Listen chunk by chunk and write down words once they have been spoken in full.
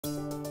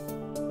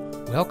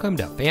Welcome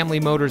to Family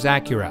Motors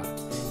Acura,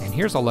 and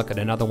here's a look at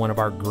another one of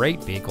our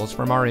great vehicles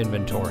from our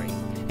inventory,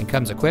 and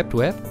comes equipped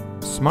with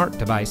smart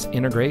device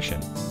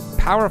integration,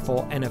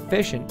 powerful and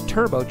efficient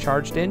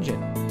turbocharged engine,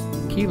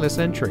 keyless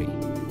entry,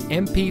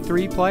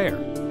 MP3 player,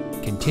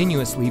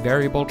 continuously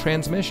variable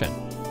transmission,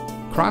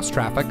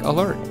 cross-traffic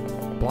alert,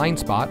 blind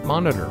spot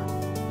monitor,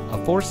 a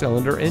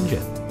 4-cylinder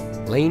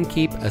engine, lane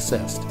keep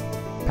assist,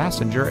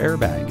 passenger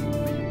airbag,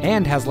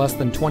 and has less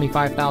than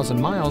 25,000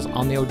 miles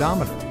on the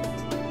odometer.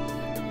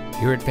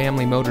 Here at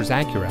Family Motors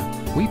Acura,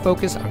 we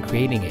focus on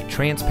creating a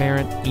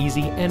transparent,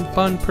 easy, and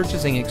fun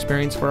purchasing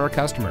experience for our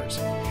customers.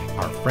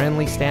 Our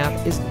friendly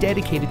staff is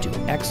dedicated to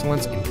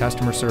excellence in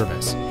customer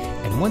service.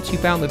 And once you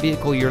found the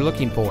vehicle you're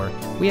looking for,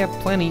 we have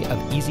plenty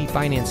of easy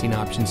financing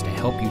options to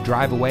help you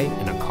drive away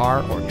in a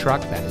car or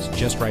truck that is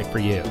just right for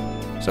you.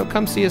 So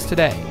come see us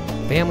today.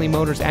 Family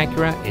Motors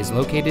Acura is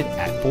located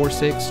at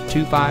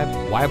 4625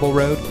 Wible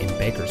Road in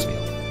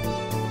Bakersfield.